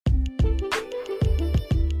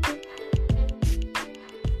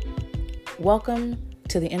Welcome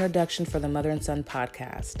to the introduction for the Mother and Son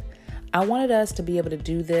podcast. I wanted us to be able to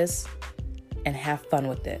do this and have fun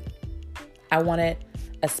with it. I wanted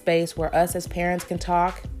a space where us as parents can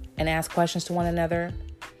talk and ask questions to one another,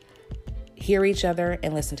 hear each other,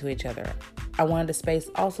 and listen to each other. I wanted a space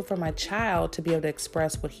also for my child to be able to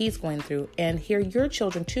express what he's going through and hear your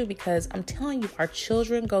children too, because I'm telling you, our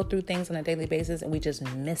children go through things on a daily basis and we just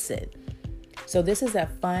miss it. So this is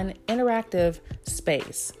that fun, interactive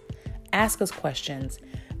space. Ask us questions,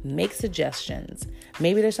 make suggestions.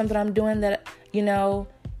 Maybe there's something I'm doing that,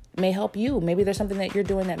 may help you. Maybe there's something that you're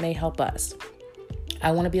doing that may help us.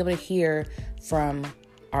 I want to be able to hear from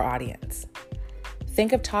our audience.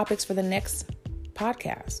 Think of topics for the next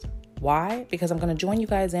podcast. Why? Because I'm going to join you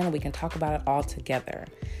guys in and we can talk about it all together.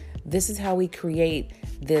 This is how we create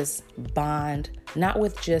this bond, not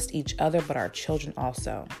with just each other, but our children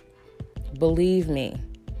also. Believe me,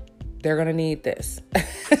 they're going to need this.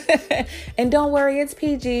 And don't worry, it's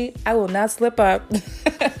PG. I will not slip up.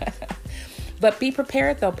 But be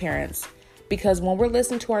prepared though, parents, because when we're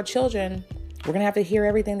listening to our children, we're going to have to hear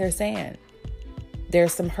everything they're saying.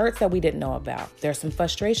 There's some hurts that we didn't know about. There's some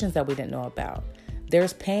frustrations that we didn't know about.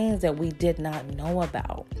 There's pains that we did not know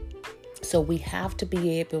about. So we have to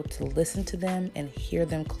be able to listen to them and hear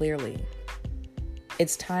them clearly.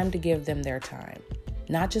 It's time to give them their time.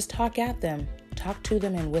 Not just talk at them, talk to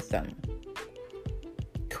them and with them.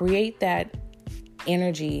 Create that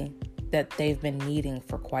energy that they've been needing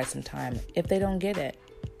for quite some time if they don't get it.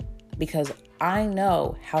 Because I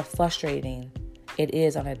know how frustrating it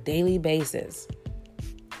is on a daily basis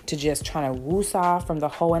to just try to woosah from the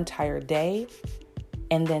whole entire day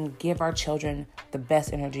and then give our children the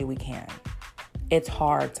best energy we can. It's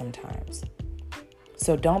hard sometimes.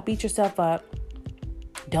 So don't beat yourself up.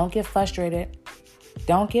 Don't get frustrated.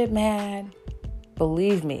 Don't get mad.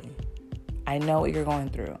 Believe me, I know what you're going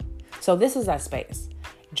through. So this is our space.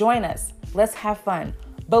 Join us. Let's have fun.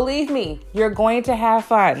 Believe me, you're going to have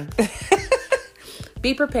fun.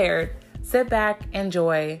 Be prepared. Sit back,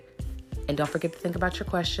 enjoy, and don't forget to think about your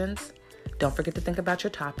questions. Don't forget to think about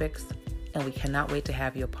your topics. And we cannot wait to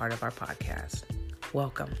have you a part of our podcast.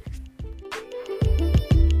 Welcome.